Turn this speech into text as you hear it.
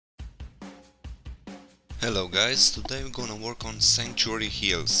Hello guys, today we're gonna work on Sanctuary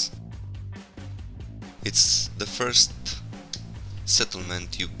Hills. It's the first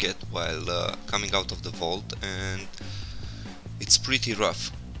settlement you get while coming out of the vault, and it's pretty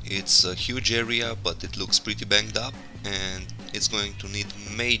rough. It's a huge area, but it looks pretty banged up, and it's going to need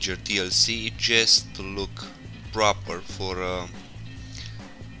major TLC just to look proper for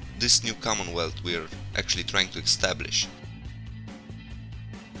this new Commonwealth we're actually trying to establish.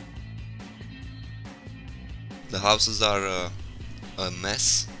 The houses are a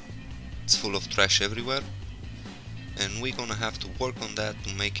mess, it's full of trash everywhere, and we're gonna have to work on that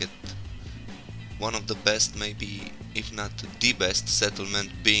to make it one of the best, maybe if not the best settlement,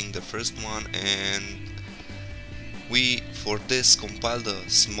 being the first one. And we for this compiled a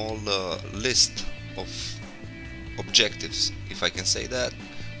small list of objectives, if I can say that.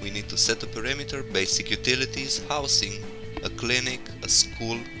 We need to set a perimeter, basic utilities, housing, a clinic, a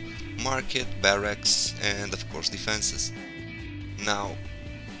school, market, barracks, and of course defenses. Now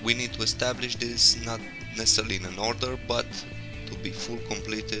we need to establish this not necessarily in an order, but to be full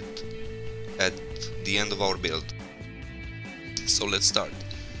completed at the end of our build. So let's start.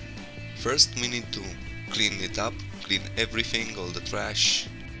 First we need to clean it up, clean everything, all the trash,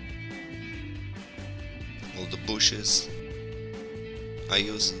 all the bushes. I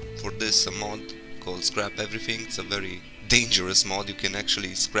use for this a mod called Scrap Everything. It's a very dangerous mod. You can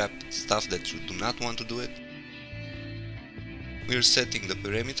actually scrap stuff that you do not want to do it. We're setting the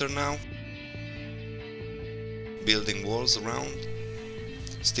perimeter now, building walls around,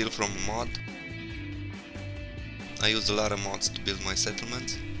 still from a mod. I use a lot of mods to build my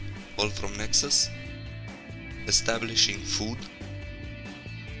settlements, all from Nexus. Establishing food,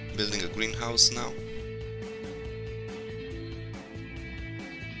 building a greenhouse now.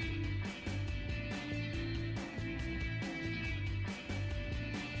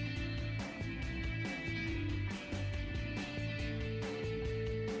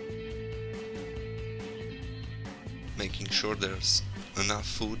 Making sure there's enough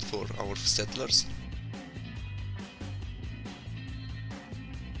food for our settlers.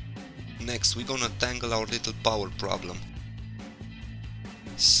 Next we're gonna tackle our little power problem.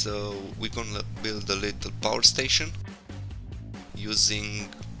 So we're gonna build a little power station using,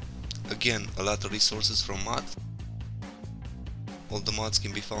 again, a lot of resources from mods. All the mods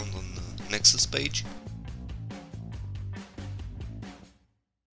can be found on the Nexus page.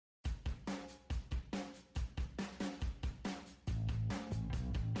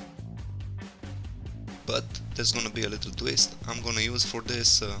 But there's gonna be a little twist. I'm gonna use for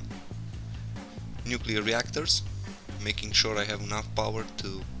this nuclear reactors, making sure I have enough power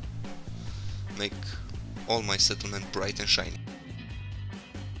to make all my settlement bright and shiny.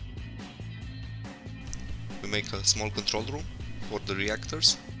 We make a small control room for the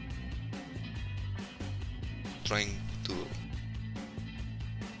reactors, trying to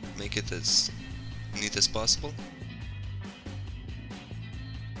make it as neat as possible,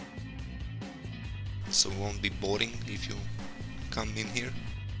 so it won't be boring if you come in here.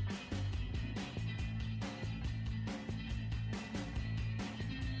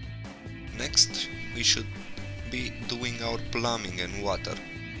 Next we should be doing our plumbing and water.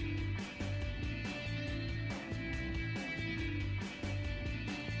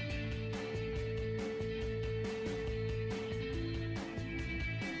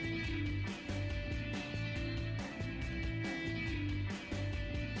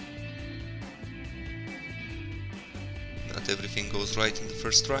 Not everything goes right in the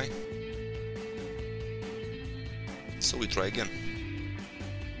first try, so we try again.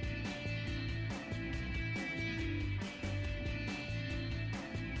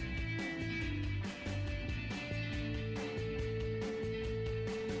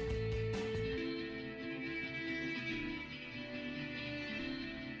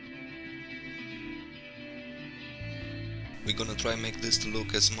 We're gonna try and make this to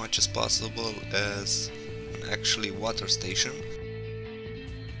look as much as possible as an actually water station.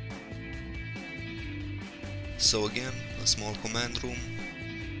 So again, a small command room.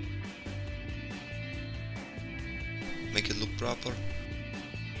 Make it look proper.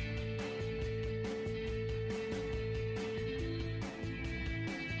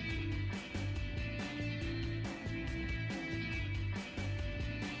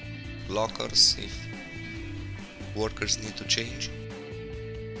 Lockers if workers need to change.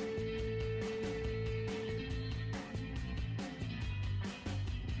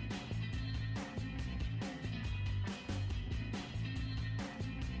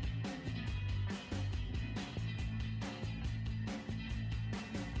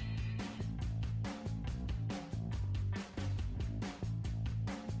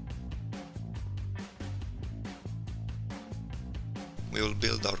 We will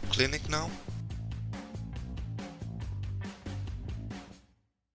build our clinic now.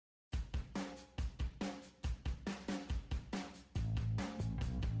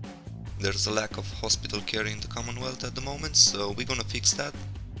 There's a lack of hospital care in the Commonwealth at the moment, so we're gonna fix that.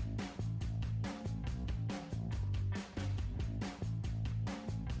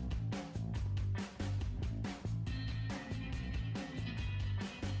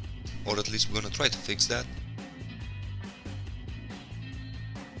 Or at least we're gonna try to fix that.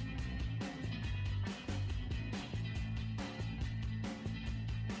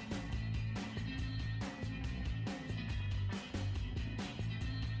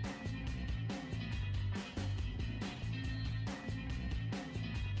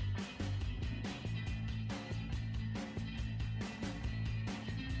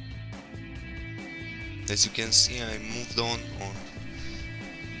 As you can see, I moved on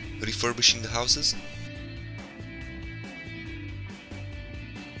refurbishing the houses.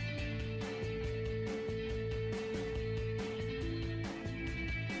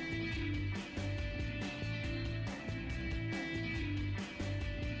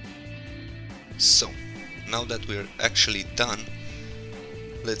 So, now that we're actually done,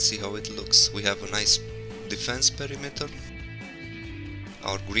 let's see how it looks. We have a nice defense perimeter,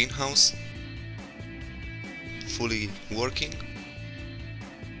 our greenhouse fully working.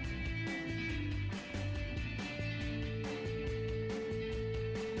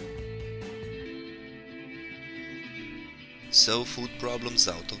 So food problems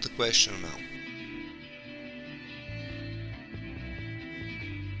out of the question now.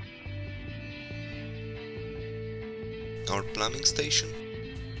 Our plumbing station.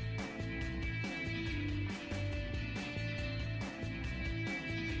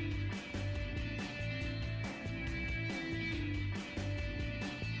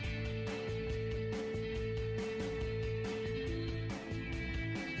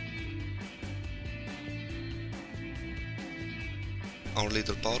 Our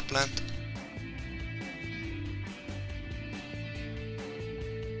little power plant.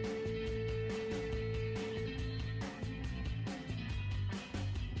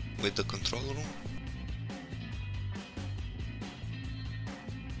 With the control room.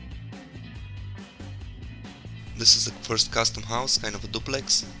 This is the first custom house, kind of a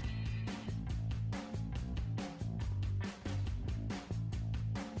duplex.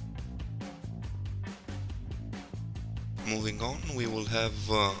 Moving on, we will have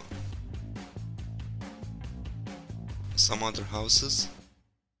some other houses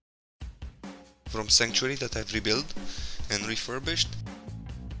from Sanctuary that I've rebuilt and refurbished.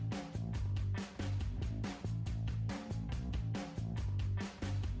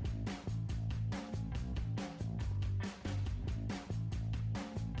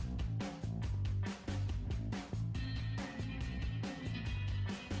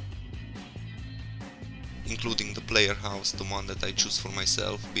 Including the player house, the one that I choose for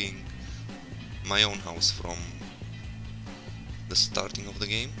myself, being my own house from the starting of the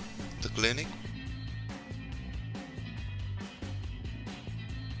game, the clinic,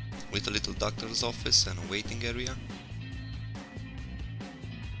 with a little doctor's office and a waiting area.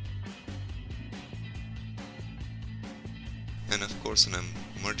 And of course an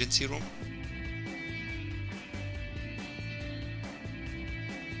emergency room.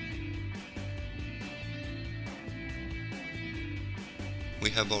 We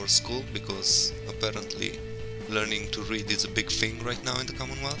have our school, because apparently learning to read is a big thing right now in the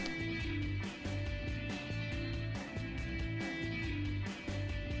Commonwealth.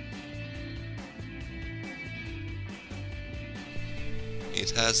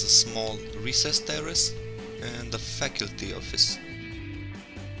 It has a small recess terrace and a faculty office.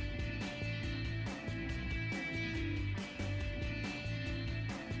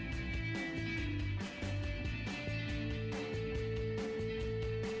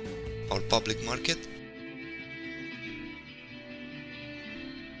 Our public market.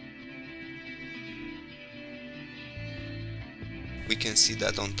 We can see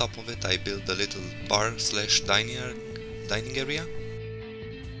that on top of it I built a little bar slash dining area.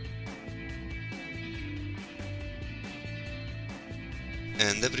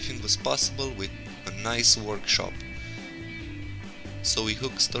 And everything was possible with a nice workshop. So we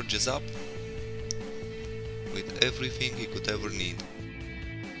hooked Sturgis up with everything he could ever need.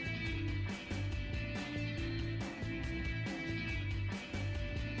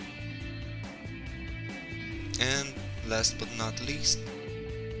 And last but not least,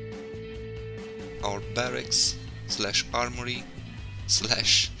 our barracks slash armory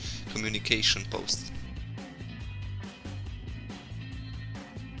slash communication post.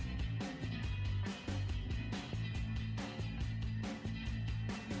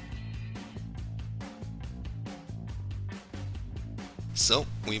 So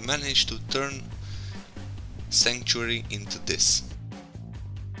we managed to turn Sanctuary into this.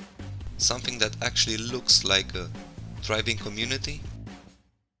 Something that actually looks like a thriving community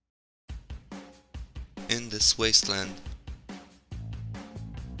in this wasteland.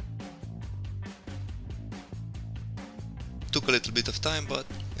 Took a little bit of time, but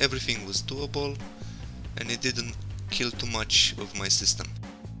everything was doable and it didn't kill too much of my system.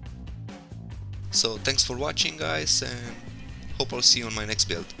 So thanks for watching guys, and hope I'll see you on my next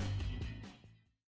build.